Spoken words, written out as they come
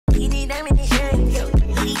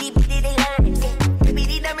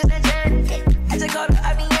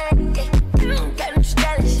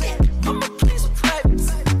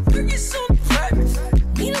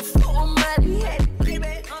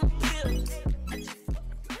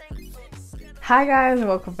Hi guys, and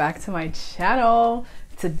welcome back to my channel.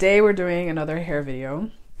 Today we're doing another hair video,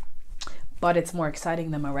 but it's more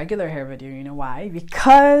exciting than my regular hair video. You know why?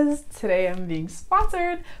 Because today I'm being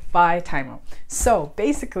sponsored by TYMO. So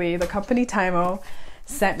basically the company TYMO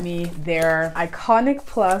sent me their iConic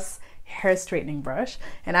Plus hair straightening brush,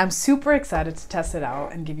 and I'm super excited to test it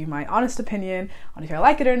out and give you my honest opinion on if I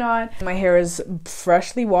like it or not. My hair is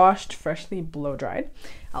freshly washed, freshly blow dried.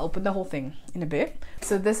 I'll open the whole thing in a bit.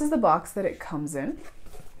 So this is the box that it comes in,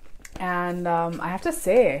 and I have to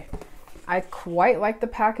say I quite like the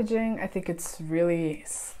packaging. I think it's really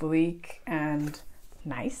sleek and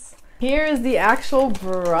nice. Here is the actual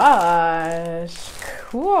brush.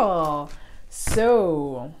 Cool.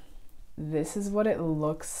 So this is what it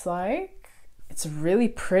looks like. It's really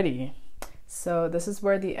pretty. So this is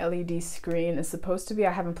where the LED screen is supposed to be.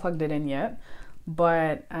 I haven't plugged it in yet,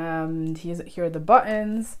 but here are the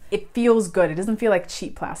buttons. It feels good. It doesn't feel like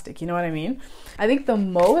cheap plastic, you know what I mean? I think the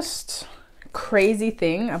most crazy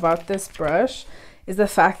thing about this brush is the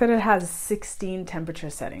fact that it has 16 temperature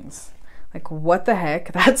settings. Like, what the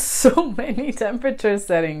heck? That's so many temperature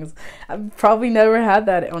settings. I've probably never had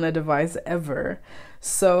that on a device ever.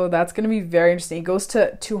 So that's going to be very interesting. It goes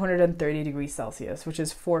to 230 degrees Celsius, which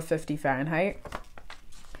is 450 Fahrenheit.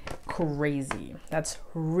 Crazy. That's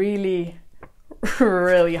really,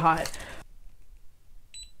 really hot.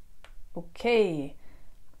 Okay,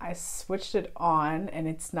 I switched it on and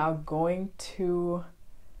it's now going to...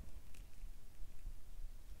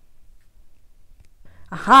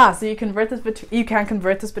 Aha, so you can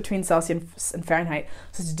convert this between Celsius and Fahrenheit.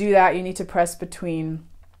 So to do that, you need to press between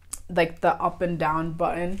like the up and down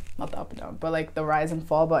button, not the up and down, but like the rise and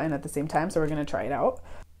fall button at the same time. So we're gonna try it out.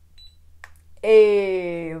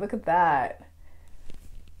 Hey, look at that.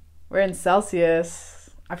 We're in Celsius.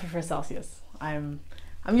 I prefer Celsius. I'm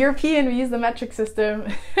European, we use the metric system.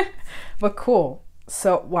 But cool.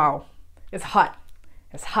 So wow, it's hot.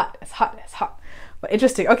 It's hot, it's hot, it's hot. But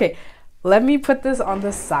interesting. Okay, let me put this on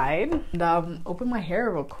the side and open my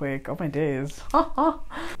hair real quick. Oh my days.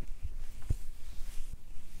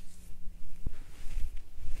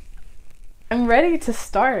 I'm ready to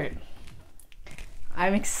start.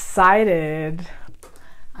 I'm excited.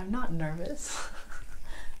 I'm not nervous.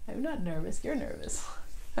 I'm not nervous, you're nervous.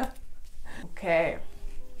 Okay,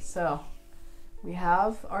 so we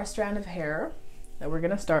have our strand of hair that we're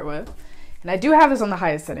gonna start with. And I do have this on the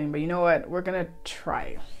highest setting, but you know what? We're gonna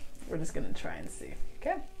try. We're just gonna try and see,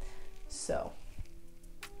 okay? So.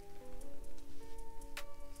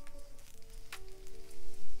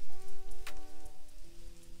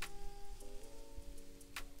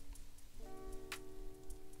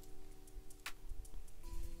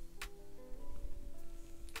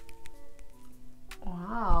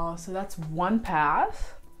 Wow, so that's one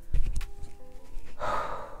pass.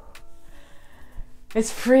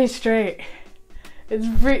 It's pretty straight. It's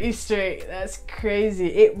pretty straight. That's crazy.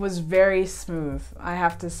 It was very smooth, I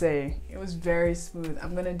have to say. It was very smooth.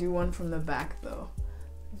 I'm gonna do one from the back though,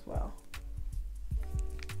 as well.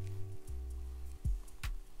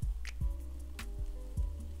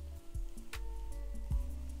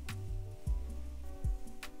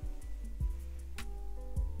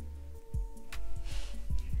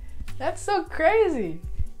 That's so crazy.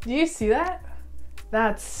 Do you see that?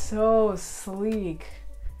 That's so sleek.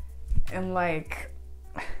 And like,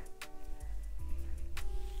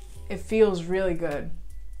 it feels really good.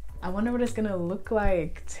 I wonder what it's gonna look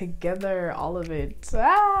like together, all of it.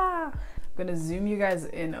 Ah! I'm gonna zoom you guys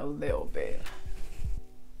in a little bit.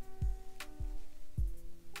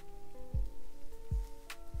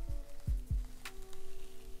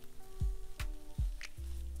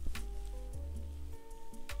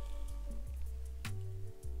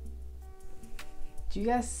 Do you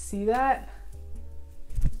guys see that?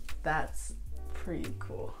 That's pretty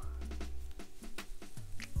cool.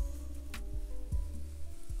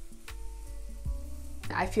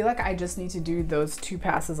 I feel like I just need to do those two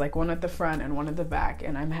passes, like one at the front and one at the back,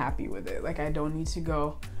 and I'm happy with it. Like, I don't need to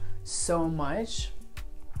go so much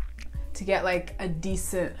to get like a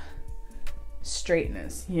decent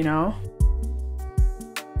straightness, you know?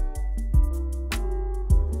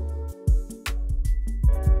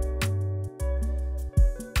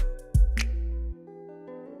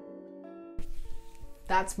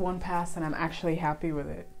 That's one pass and I'm actually happy with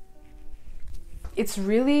it. It's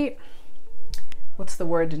really, what's the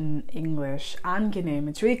word in English? Angenehm.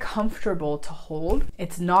 It's really comfortable to hold.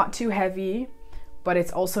 It's not too heavy, but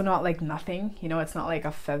it's also not like nothing. You know, it's not like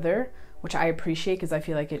a feather, which I appreciate because I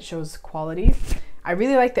feel like it shows quality. I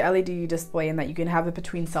really like the LED display and that you can have it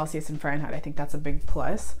between Celsius and Fahrenheit. I think that's a big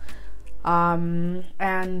plus.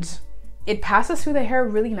 And it passes through the hair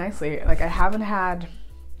really nicely. Like, I haven't had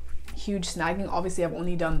huge snagging. Obviously, I've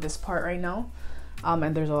only done this part right now,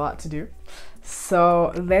 and there's a lot to do.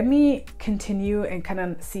 So let me continue and kind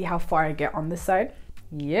of see how far I get on this side.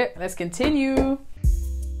 Yep, let's continue.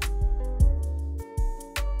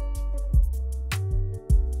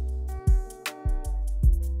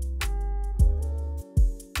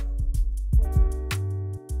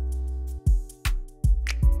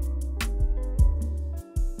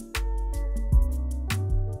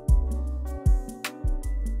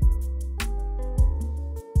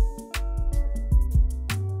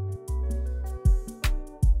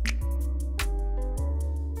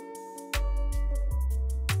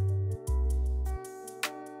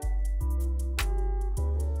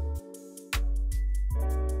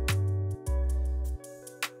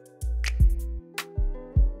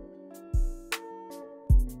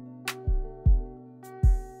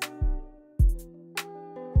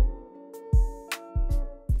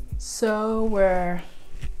 So we're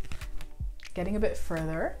getting a bit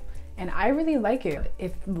further and I really like it.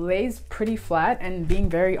 It lays pretty flat, and being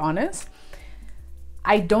very honest,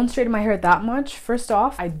 I don't straighten my hair that much. First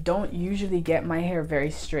off, I don't usually get my hair very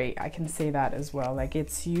straight. I can say that as well. Like,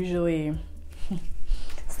 it's usually,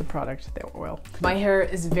 it's the product, the oil. My hair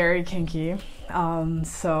is very kinky,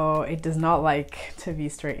 so it does not like to be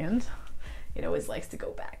straightened. It always likes to go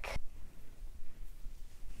back.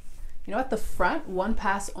 You know, at the front, one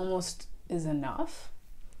pass almost is enough.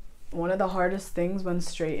 One of the hardest things when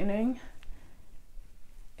straightening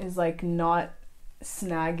is like not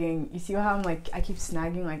snagging. You see how I'm like, I keep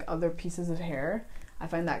snagging like other pieces of hair? I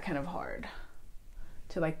find that kind of hard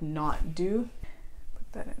to like not do.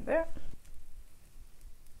 Put that in there.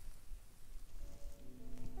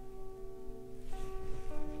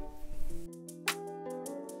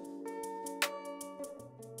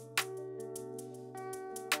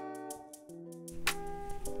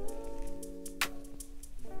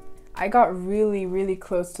 I got really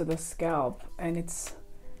close to the scalp and it's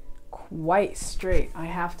quite straight, I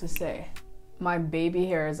have to say. My baby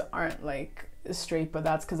hairs aren't like straight, but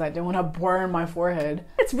that's because I didn't want to burn my forehead.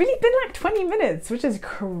 It's really been like 20 minutes, which is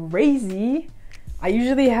crazy. I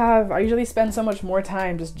usually spend so much more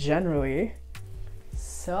time just generally.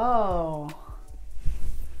 So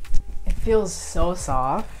it feels so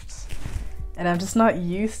soft and I'm just not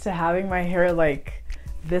used to having my hair like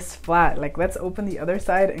this flat. Like, let's open the other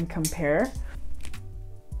side and compare.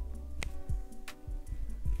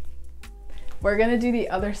 We're gonna do the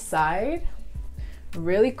other side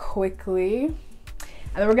really quickly and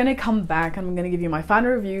then we're gonna come back and I'm gonna give you my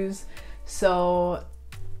final reviews, so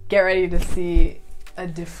get ready to see a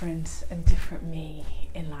different me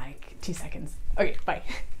in like 2 seconds. Okay, bye.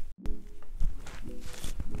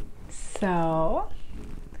 So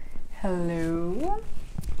hello,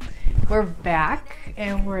 we're back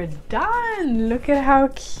and we're done. Look at how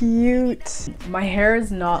cute. My hair is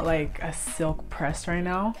not like a silk press right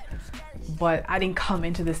now, but I didn't come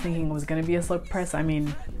into this thinking it was gonna be a silk press. I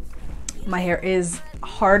mean, my hair is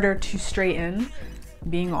harder to straighten,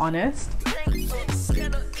 being honest.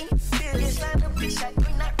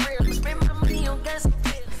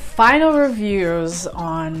 Final reviews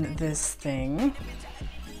on this thing,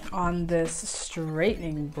 on this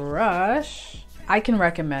straightening brush. I can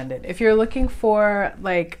recommend it. If you're looking for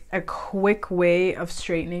like a quick way of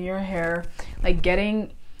straightening your hair, like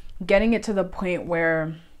getting it to the point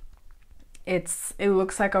where it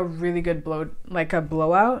looks like a really good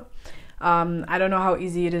blowout. I don't know how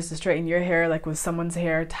easy it is to straighten your hair. Like with someone's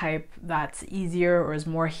hair type that's easier or is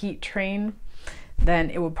more heat trained, then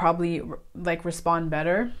it would probably like respond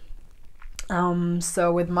better.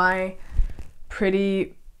 So with my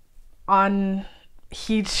pretty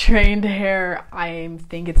heat trained hair, I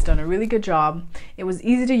think it's done a really good job. It was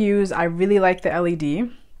easy to use. I really like the LED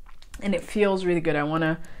and it feels really good. I want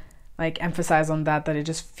to like emphasize on that it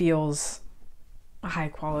just feels high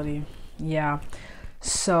quality. Yeah,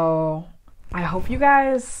 so I hope you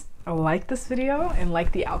guys like this video and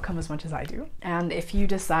like the outcome as much as I do. And if you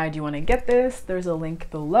decide you want to get this, there's a link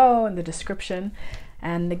below in the description.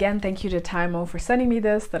 And again, thank you to TYMO for sending me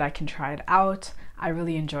this that I can try it out. I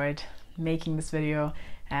really enjoyed making this video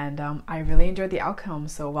and I really enjoyed the outcome,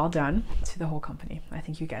 so well done to the whole company. I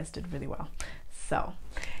think you guys did really well. So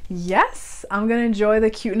yes, I'm gonna enjoy the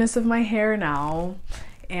cuteness of my hair now,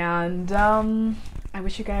 and I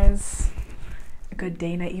wish you guys a good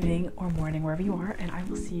day, night, evening, or morning, wherever you are, and I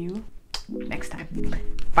will see you next time.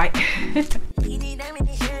 Bye.